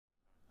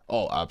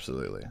Oh,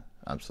 absolutely.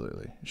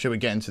 Absolutely. Should we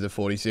get into the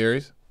 40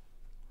 series?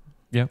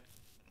 Yep.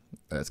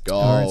 Let's go.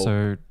 All right,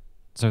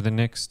 so the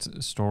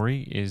next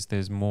story is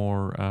there's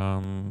more,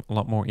 a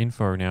lot more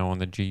info now on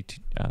the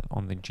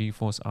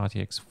GeForce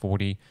RTX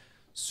 40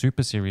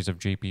 Super series of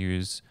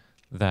GPUs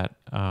that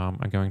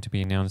are going to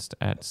be announced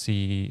at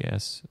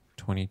CES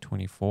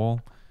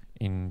 2024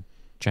 in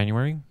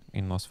January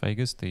in Las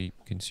Vegas, the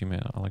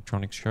Consumer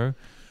Electronics Show.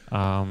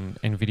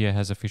 NVIDIA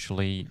has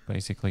officially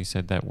basically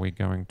said that we're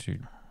going to,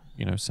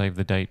 save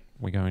the date.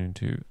 We're going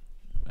to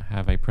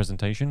have a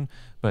presentation,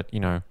 but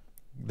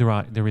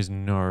there is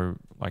no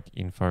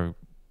info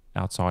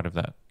outside of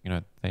that.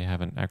 They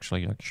haven't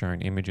actually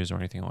shown images or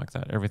anything like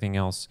that. Everything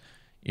else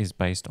is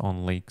based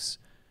on leaks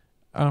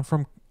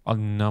from a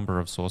number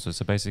of sources.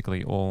 So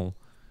basically all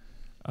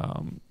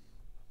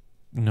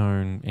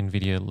known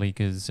NVIDIA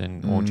leakers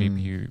and or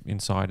GPU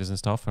insiders and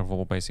stuff have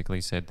all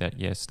basically said that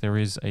yes, there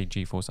is a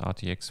GeForce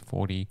RTX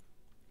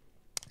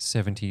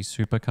 4070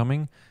 Super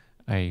coming,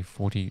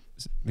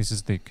 this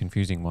is the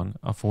confusing one,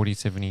 a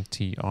 4070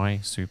 Ti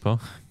Super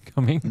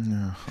coming,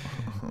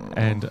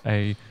 and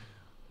a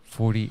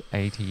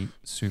 4080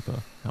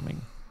 Super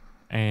coming.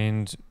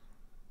 And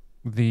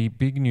the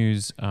big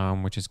news,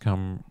 which has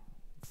come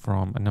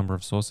from a number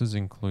of sources,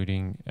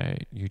 including a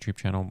YouTube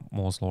channel,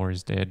 Moore's Law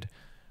is Dead,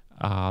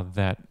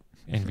 that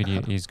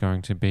NVIDIA is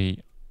going to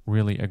be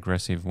really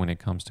aggressive when it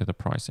comes to the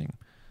pricing.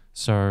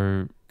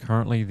 So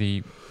currently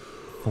the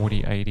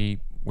 4080,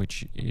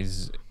 which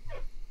is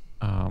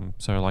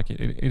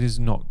it is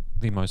not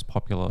the most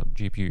popular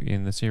GPU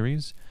in the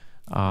series,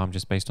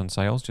 just based on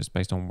sales, just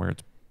based on where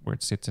it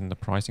sits in the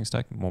pricing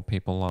stack. More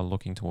people are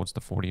looking towards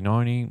the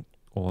 4090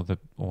 or the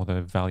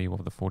value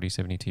of the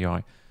 4070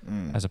 Ti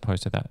as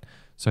opposed to that.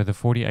 So the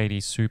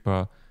 4080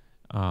 Super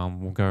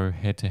will go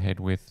head to head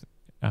with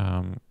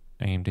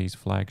AMD's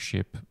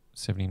flagship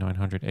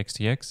 7900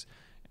 XTX,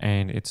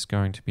 and it's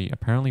going to be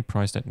apparently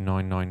priced at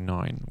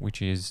 $999,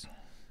 which is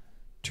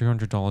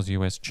 $200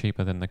 US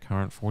cheaper than the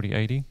current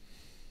 4080,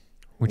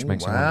 which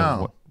makes you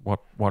wonder what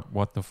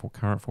the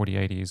current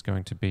 4080 is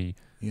going to be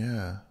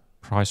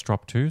price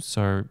drop to.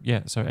 So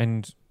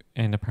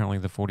and apparently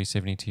the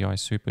 4070 Ti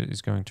Super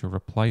is going to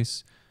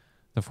replace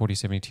the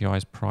 4070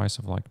 Ti's price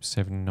of like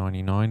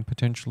 $799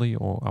 potentially,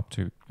 or up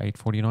to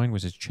 $849,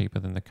 which is cheaper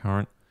than the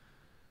current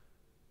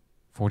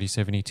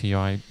 4070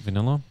 Ti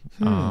vanilla,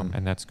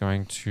 and that's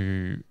going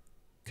to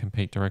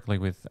compete directly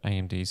with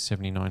AMD's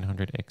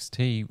 7900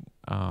 XT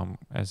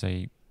as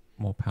a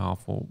more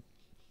powerful,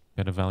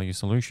 better value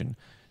solution.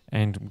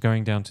 And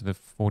going down to the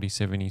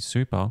 4070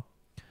 Super,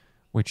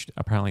 which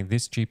apparently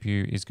this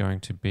GPU is going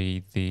to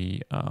be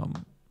the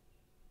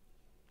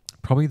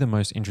probably the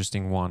most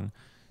interesting one,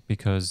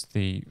 because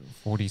the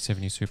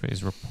 4070 Super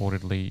is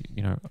reportedly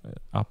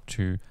up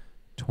to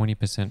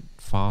 20%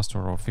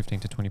 faster, or 15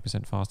 to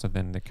 20% faster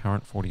than the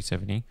current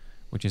 4070,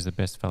 which is the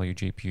best value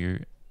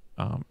GPU,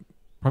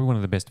 probably one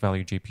of the best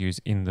value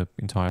GPUs in the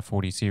entire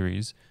 40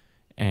 series,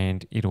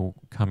 and it'll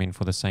come in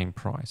for the same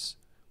price,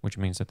 which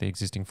means that the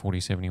existing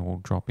 4070 will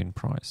drop in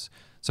price.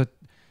 So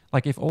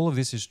if all of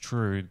this is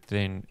true,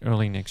 then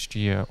early next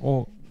year,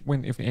 or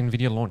if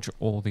NVIDIA launch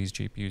all these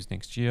GPUs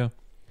next year,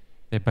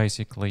 they're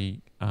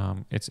basically,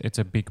 it's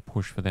a big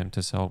push for them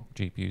to sell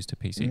GPUs to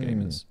PC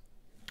gamers.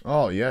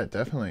 Oh yeah,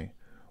 definitely.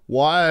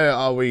 Why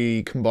are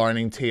we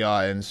combining Ti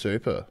and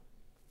Super?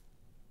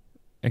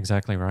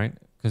 Exactly right,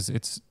 because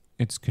it's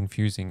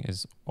confusing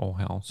as all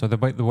hell. So the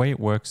way it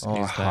works is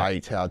that I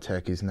hate how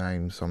tech is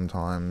named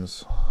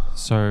sometimes.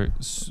 So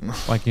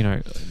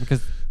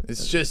because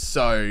it's just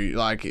so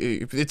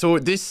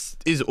this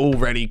is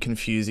already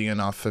confusing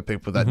enough for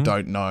people that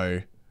don't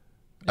know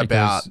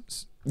about.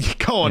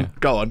 Go on.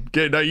 No,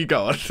 you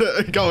go on.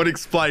 Go on,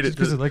 explain it.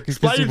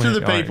 Explain it to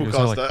the people,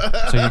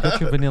 Kosta. So you got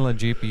your vanilla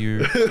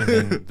GPU, and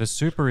then the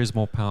Super is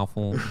more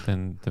powerful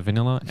than the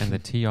vanilla, and the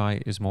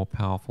Ti is more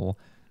powerful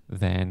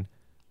than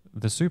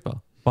the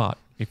Super. But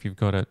if you've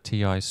got a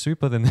Ti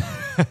Super, then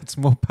it's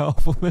more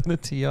powerful than the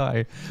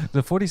Ti.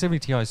 The 4070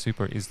 Ti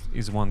Super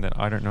is one that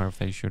I don't know if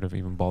they should have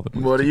even bothered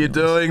with. What are you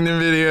doing,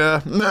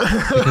 NVIDIA?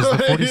 Because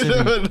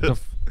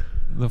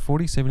the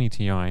 4070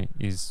 Ti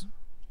is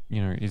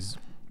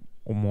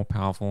more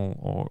powerful,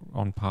 or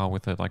on par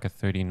with a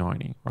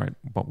 3090, right?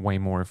 But way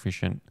more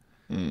efficient.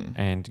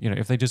 And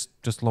if they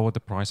just lowered the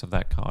price of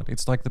that card,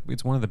 it's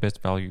it's one of the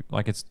best value.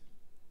 It's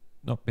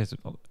not best,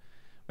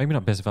 maybe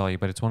not best value,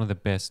 but it's one of the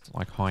best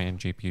high-end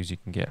GPUs you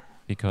can get,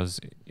 because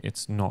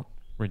it's not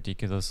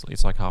ridiculous.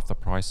 It's half the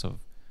price of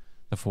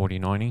the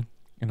 4090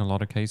 in a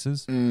lot of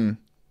cases, and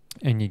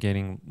you're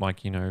getting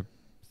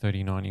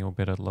 3090 or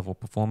better level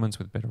performance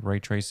with better ray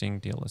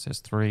tracing,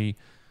 DLSS 3,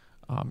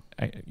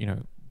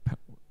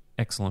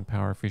 excellent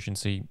power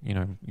efficiency,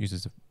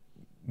 uses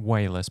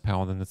way less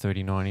power than the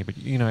 3090, but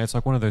it's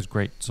one of those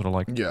great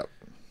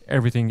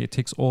everything, it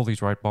ticks all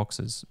these right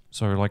boxes.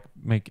 So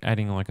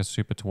adding a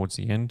Super towards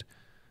the end,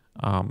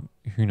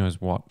 who knows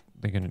what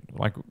they're gonna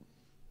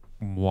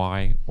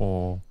why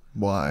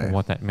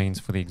what that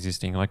means for the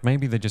existing.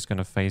 Maybe they're just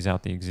gonna phase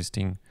out the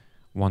existing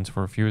ones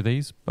for a few of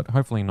these, but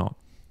hopefully not.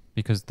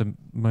 because the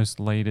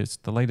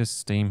latest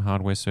Steam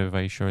hardware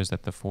survey shows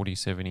that the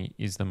 4070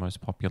 is the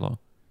most popular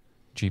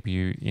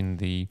GPU in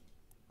the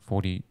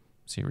 40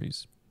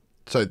 series.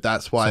 So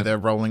that's why they're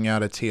rolling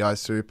out a TI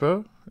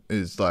Super,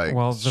 is like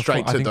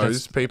straight to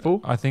those people.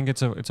 I think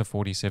it's a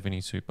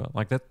 4070 Super,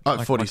 like that. Oh,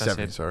 like,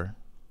 4070, like sorry.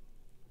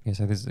 Yeah,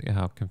 so this is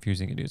how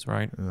confusing it is,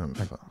 right?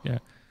 Yeah.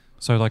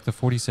 So like the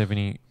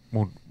 4070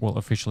 will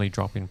officially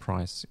drop in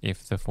price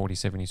if the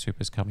 4070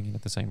 Super is coming in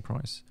at the same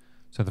price.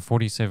 So the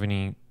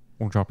 4070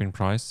 will drop in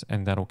price,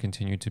 and that'll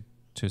continue to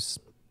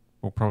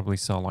will probably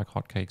sell like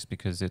hotcakes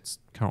because it's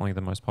currently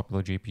the most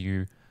popular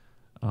GPU,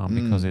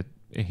 because it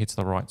hits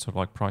the right sort of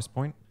like price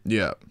point.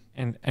 Yeah.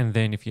 And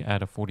then if you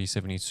add a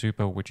 4070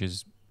 Super, which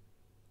is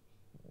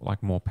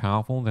like more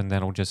powerful, then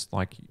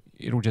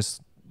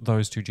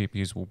those two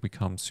GPUs will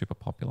become super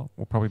popular.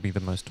 Will probably be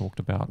the most talked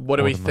about. What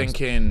do we think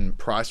in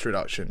price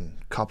reduction?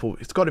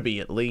 It's got to be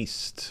at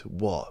least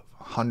what,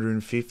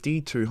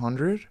 150,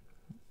 200?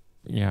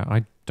 Yeah,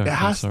 I don't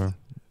think so.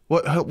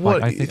 What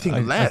like, you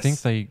think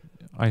less?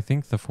 I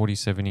think the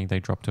 4070 they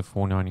dropped to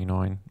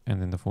 $499,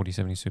 and then the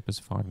 4070 Super's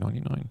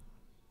 $599.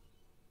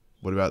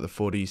 What about the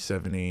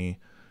 4070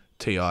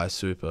 Ti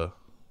Super?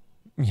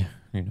 Yeah,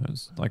 who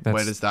knows? Like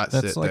where does that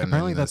sit? Like then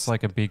apparently that's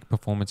like a big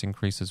performance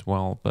increase as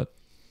well, but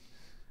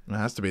it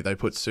has to be. They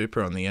put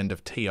Super on the end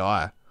of Ti.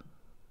 Yeah,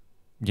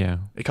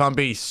 it can't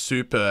be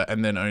Super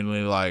and then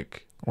only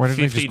like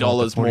 $50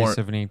 more.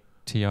 4070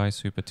 Ti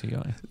Super Ti.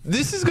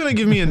 This is gonna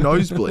give me a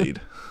nosebleed.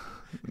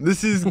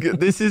 This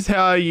is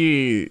how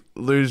you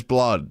lose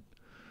blood,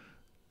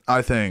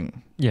 I think.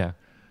 Yeah,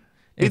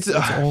 it's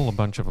all a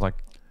bunch of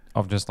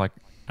just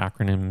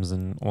acronyms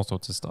and all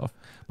sorts of stuff.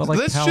 But like,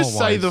 let's just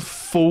say the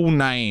full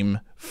name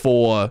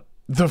for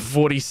the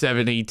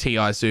 4070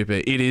 Ti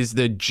Super. It is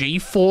the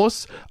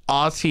GeForce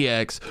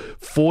RTX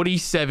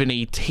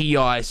 4070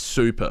 Ti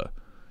Super.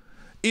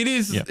 It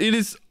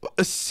is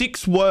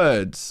 6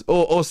 words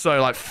or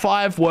so, like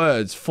 5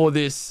 words for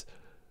this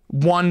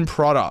one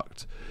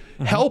product.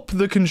 Mm-hmm. Help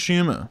the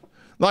consumer.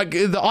 Like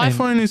the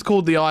iPhone is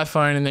called the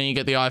iPhone, and then you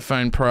get the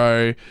iPhone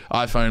Pro,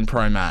 iPhone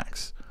Pro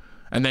Max,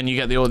 and then you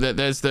get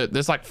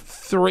there's like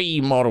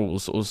 3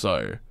 models or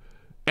so,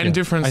 and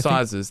different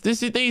sizes.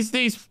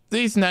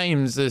 These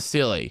names are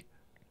silly.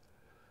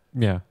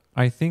 Yeah.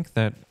 I think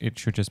that it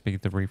should just be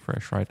the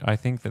refresh, right? I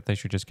think that they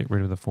should just get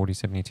rid of the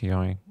 4070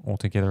 Ti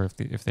altogether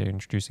if they're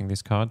introducing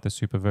this card, the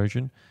super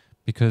version,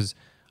 because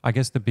I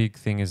guess the big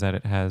thing is that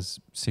it has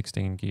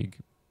 16 gig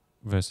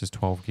versus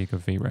 12 gig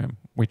of VRAM,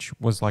 which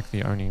was like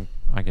the only,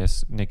 I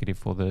guess, negative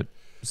for the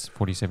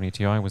 4070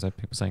 Ti was that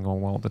people saying, oh,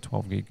 well, the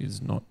 12 gig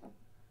is not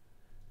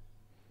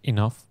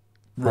enough.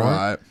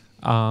 Right.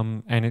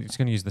 And it's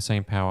going to use the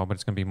same power, but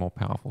it's going to be more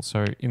powerful.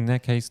 So in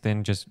that case,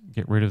 then just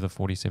get rid of the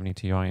 4070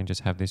 Ti and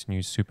just have this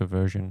new super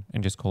version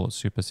and just call it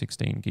Super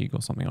 16 gig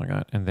or something like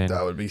that. And then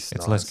that would be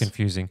it's less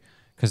confusing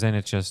because then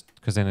it's just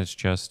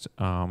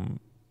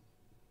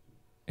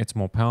it's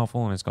more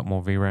powerful and it's got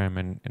more VRAM,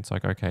 and it's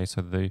like, okay,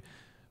 so the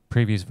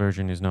previous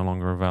version is no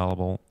longer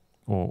available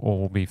or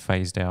will be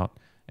phased out.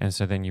 And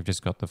so then you've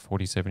just got the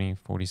 4070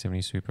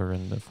 Super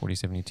and the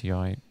 4070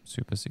 Ti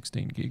Super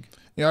 16 gig.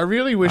 Yeah, I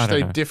really wish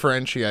they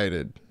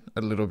differentiated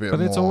a little bit more.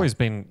 But it's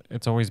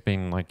always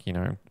been like, you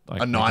know,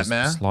 like a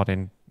nightmare.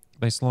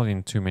 They slot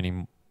in too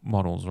many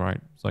models, right?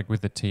 It's like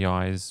with the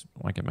TIs,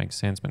 like it makes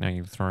sense, but now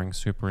you're throwing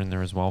Super in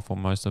there as well for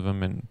most of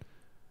them. And,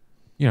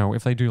 you know,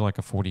 if they do like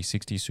a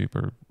 4060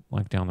 Super,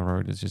 like down the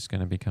road, it's just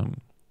going to become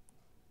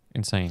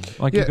insane.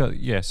 Like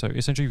so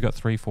essentially you've got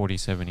 3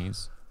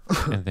 4070s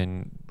and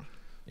then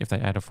if they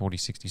add a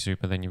 4060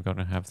 Super, then you've got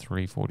to have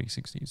 3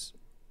 4060s.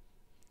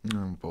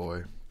 Oh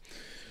boy.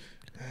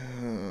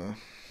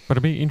 But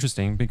it'd be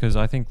interesting because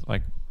I think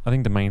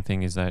the main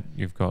thing is that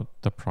you've got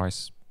the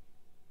price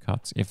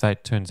cuts. If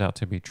that turns out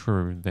to be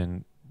true,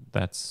 then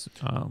that's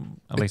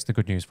at least the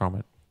good news from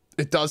it.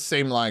 It does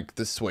seem like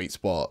the sweet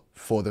spot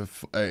for the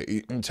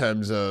in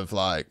terms of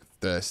like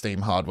the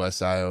Steam hardware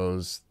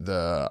sales,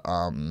 the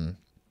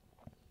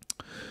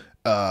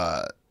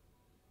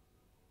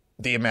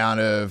amount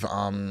of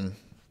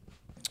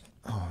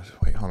oh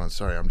wait, hold on,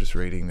 sorry, I'm just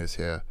reading this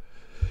here.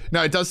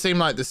 No, it does seem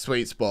like the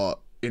sweet spot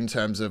in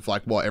terms of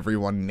like what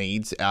everyone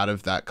needs out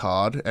of that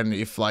card. And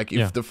if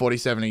the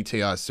 4070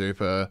 Ti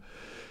Super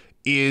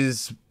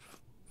is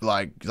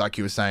like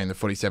you were saying, the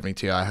 4070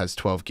 Ti has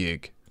 12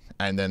 gig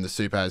and then the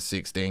Super has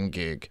 16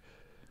 gig.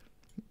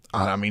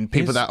 I mean,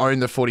 people that own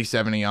the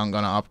 4070 aren't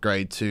going to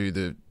upgrade to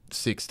the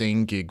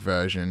 16 gig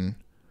version,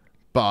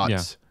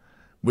 but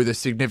with a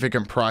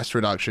significant price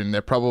reduction,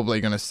 they're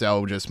probably going to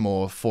sell just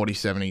more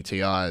 4070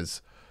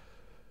 Ti's.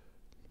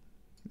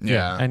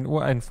 Yeah. And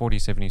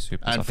 4070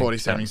 Supers. And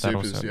 4070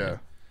 Supers, yeah.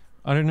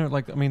 I don't know,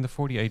 like, I mean, the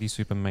 4080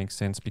 Super makes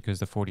sense because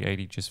the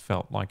 4080 just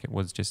felt like it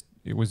was just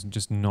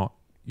not,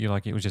 you know,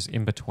 like it was just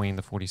in between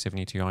the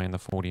 4070 Ti and the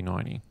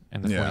 4090.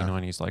 And the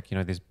 4090 is like, you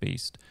know, this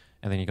beast.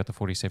 And then you got the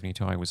 4070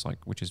 Ti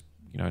which is,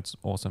 you know, it's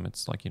awesome.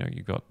 It's like, you know,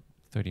 you got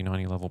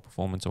 3090 level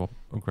performance or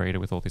greater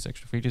with all these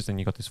extra features. Then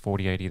you got this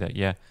 4080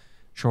 that,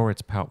 sure,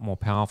 it's more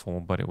powerful,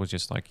 but it was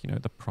just like, you know,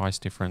 the price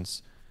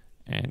difference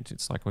And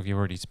it's like, well, if you're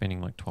already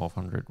spending like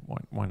 1,200,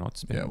 why not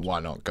spend? Yeah, why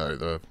not go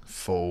the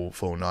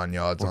full 9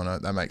 yards on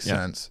it? That makes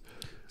sense.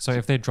 So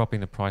if they're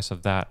dropping the price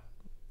of that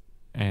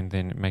and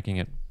then making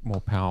it more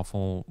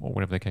powerful or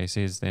whatever the case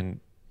is, then,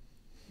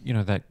 you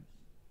know, that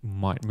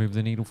might move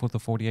the needle for the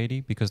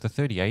 4080, because the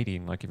 3080,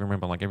 like if you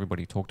remember, like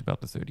everybody talked about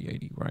the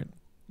 3080, right?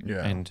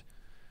 Yeah.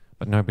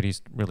 But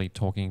nobody's really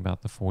talking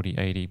about the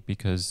 4080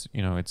 because,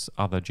 you know, its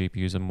other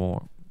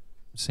GPUs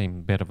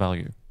seem better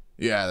value.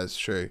 Yeah, that's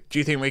true. Do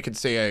you think we could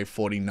see a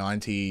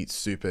 4090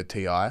 Super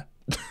Ti?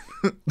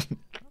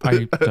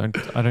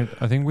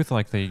 I think with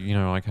like the, you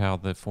know, like how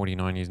the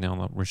 4090 is now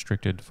not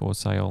restricted for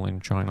sale in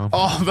China.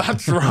 Oh,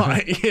 that's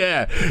right.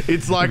 Yeah.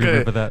 It's like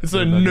it's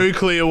a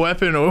nuclear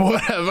weapon or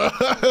whatever.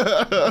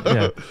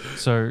 Yeah.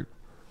 So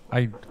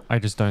I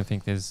just don't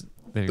think there's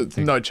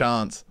no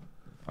chance.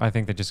 I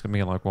think they're just going to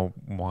be like, well,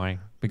 why?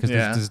 Because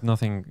there's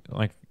nothing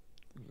like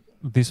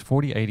this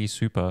 4080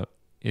 Super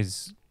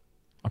is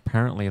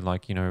apparently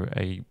like, you know,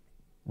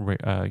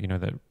 you know,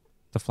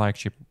 the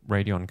flagship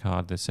Radeon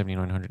card, the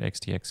 7900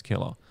 XTX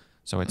killer.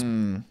 So it's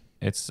going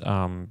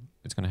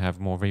to have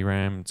more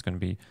VRAM, it's going to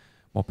be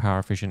more power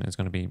efficient, it's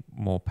going to be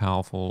more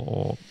powerful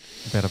or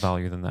better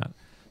value than that.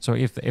 So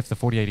if the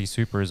 4080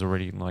 Super is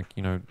already like,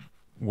 you know,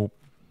 well,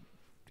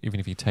 even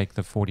if you take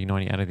the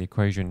 4090 out of the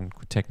equation,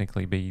 could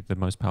technically be the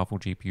most powerful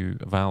GPU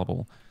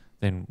available,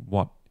 then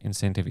what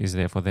incentive is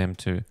there for them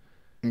to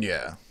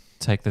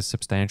take the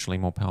substantially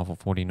more powerful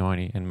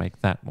 4090 and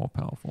make that more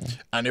powerful?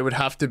 And it would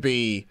have to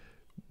be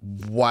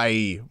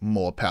way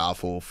more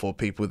powerful for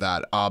people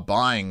that are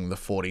buying the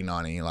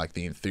 4090, like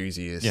the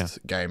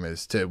enthusiast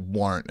gamers, to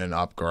warrant an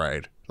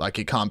upgrade. Like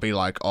it can't be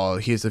like, oh,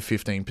 here's a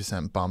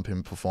 15% bump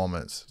in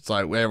performance. It's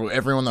like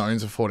everyone that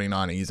owns a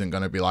 4090 isn't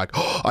going to be like,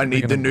 oh, I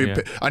need the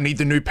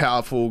new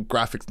powerful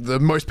graphics, the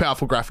most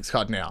powerful graphics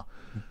card now.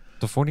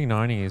 The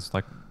 4090 is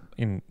like,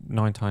 in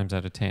 9 times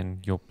out of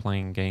 10, you're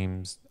playing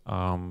games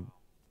and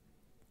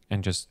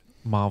just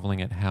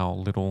marveling at how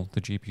little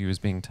the GPU is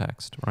being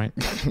taxed, right?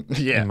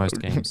 Yeah. In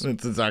most games.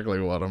 That's exactly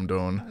what I'm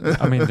doing.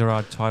 I mean, there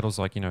are titles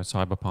like, you know,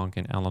 Cyberpunk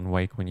and Alan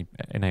Wake when you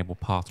enable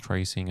path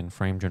tracing and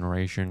frame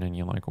generation and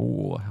you're like,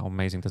 oh, how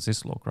amazing does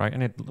this look, right?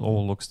 And it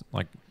all looks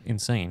like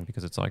insane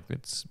because it's like,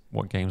 it's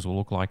what games will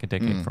look like a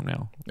decade from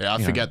now. Yeah,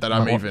 I forget that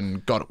I'm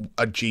even got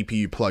a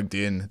GPU plugged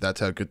in.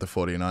 That's how good the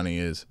 4090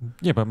 is.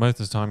 Yeah, but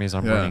most of the time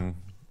I'm running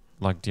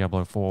like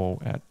Diablo 4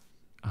 at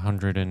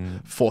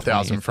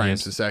 4,000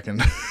 frames a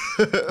second.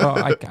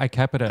 Well, I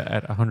cap it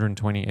at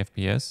 120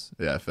 FPS.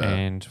 Yeah, fair.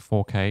 And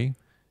 4K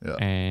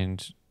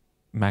and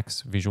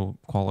max visual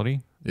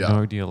quality. Yeah.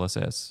 No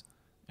DLSS.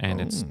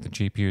 And the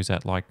GPU's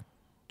at like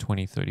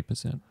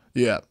 20-30%.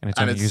 Yeah. And it's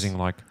only using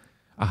like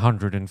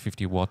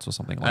 150 watts or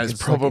something like that. And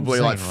it's probably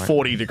like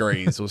 40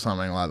 degrees or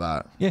something like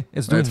that. Yeah,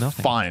 it's doing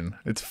nothing. Fine.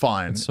 It's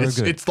fine. It's so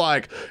good. It's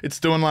like, it's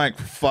doing like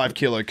 5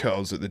 kilo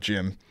curls at the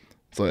gym.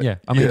 Like, yeah,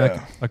 I mean, I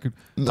could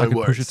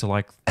push it to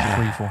like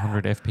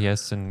 300-400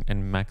 FPS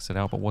and max it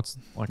out. But what's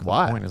like the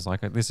point is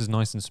like this is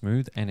nice and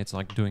smooth, and it's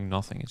like doing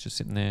nothing. It's just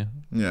sitting there.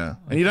 Yeah,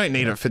 and you don't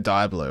need it for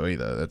Diablo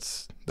either.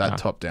 That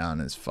top down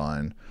is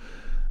fine.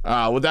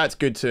 Well, that's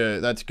good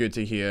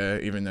to hear.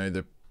 Even though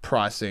the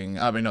pricing,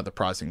 I mean, not the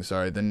pricing,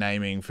 sorry, the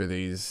naming for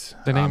these.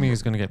 The naming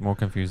is going to get more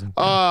confusing.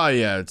 Oh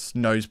yeah, it's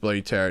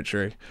nosebleed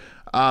territory.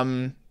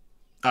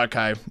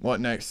 Okay,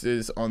 what next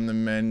is on the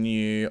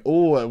menu?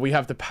 Oh, we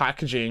have the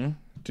packaging.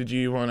 Did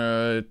you want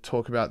to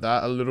talk about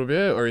that a little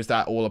bit, or is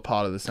that all a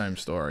part of the same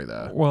story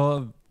there?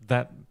 Well,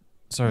 the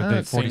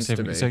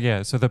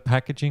 47. So the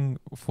packaging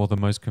for the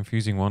most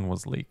confusing one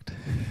was leaked.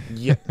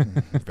 Yeah,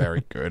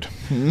 very good.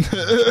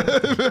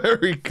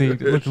 Very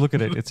good. Look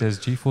at it. It says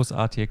GeForce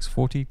RTX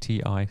 40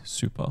 Ti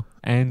Super,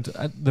 and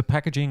the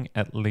packaging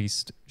at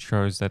least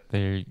shows that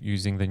they're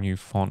using the new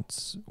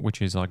fonts,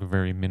 which is like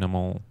very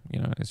minimal.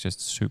 You know, it's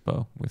just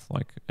super with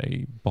like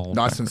a bold,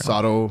 nice and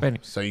subtle,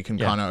 anyway, so you can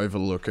kind of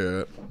overlook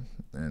it.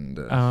 And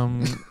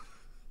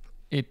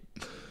it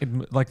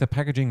like the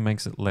packaging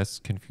makes it less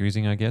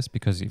confusing, I guess,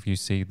 because if you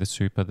see the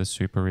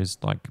super is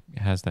like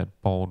has that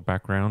bold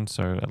background.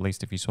 So at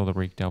least if you saw the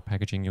retail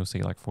packaging, you'll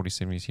see like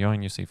 4070 Ti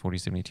and you see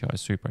 4070 Ti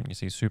Super, and you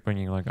see Super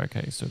and you're like,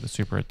 okay, so the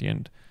Super at the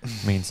end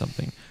means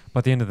something.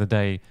 But at the end of the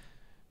day,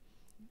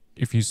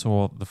 if you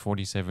saw the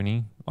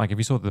 4070, like if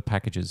you saw the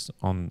packages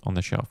on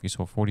the shelf, you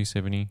saw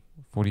 4070,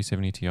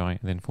 4070 Ti, and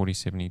then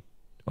 4070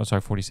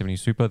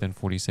 Super, then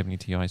 4070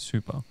 Ti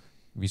Super.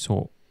 If you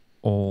saw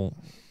all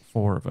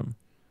 4 of them,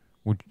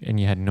 and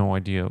you had no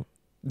idea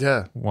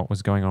what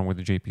was going on with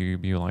the GPU,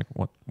 you'd be like,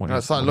 what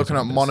it's like looking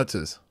at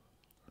monitors.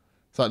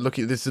 It's like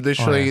looking, this is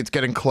literally, it's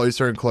getting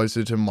closer and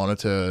closer to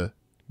monitor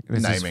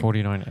this naming. Is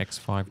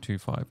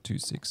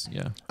 49X52526,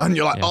 yeah. And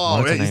you're like,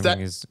 is that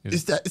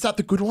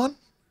the good one?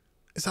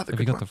 Is that the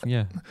good one?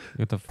 You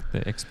got the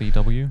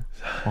XPW.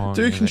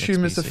 Do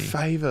consumers a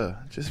favor.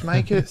 Just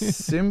make it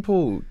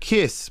simple.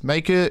 Keep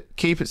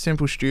it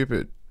simple,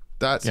 stupid.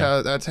 That's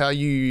how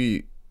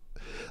you,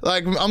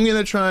 like, I'm going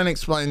to try and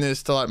explain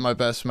this to like my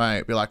best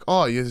mate. Be like,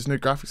 oh, there's new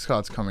graphics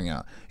cards coming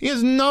out. He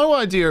has no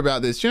idea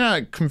about this. Do you know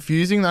how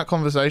confusing that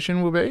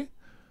conversation will be?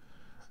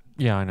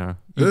 Yeah, I know.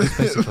 You just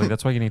basically,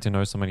 that's why you need to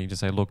know somebody. You just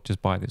say, look,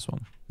 just buy this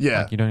one.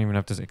 Yeah. Like, you don't even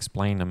have to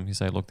explain them. You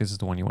say, look, this is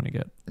the one you want to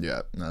get.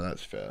 Yeah. No,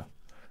 that's fair.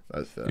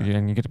 That's fair.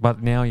 And you get,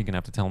 but now you're gonna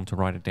have to tell them to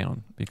write it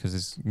down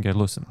because you go,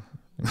 listen,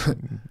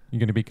 you're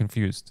gonna be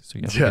confused. So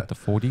you have to get the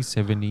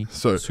 4070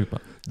 Super,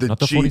 not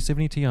the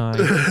 4070 Ti, not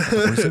the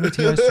 4070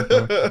 Ti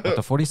Super, not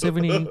the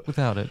 4070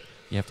 without it.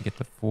 You have to get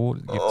the four.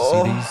 You have to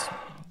see these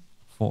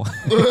four.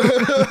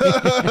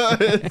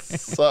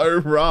 It's so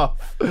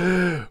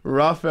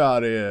rough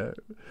out here.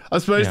 I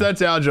suppose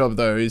that's our job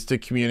though, is to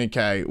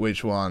communicate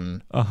which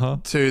one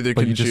to the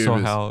consumers. You just saw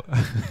how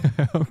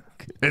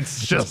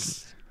it's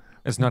just.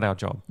 It's not our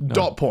job. No.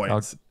 Dot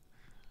points.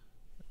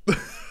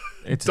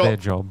 It's their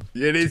job.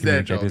 It is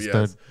their job.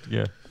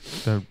 Yes.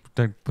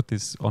 Don't put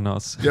this on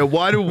us. Yeah.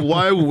 Why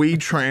are we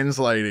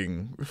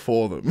translating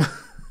for them?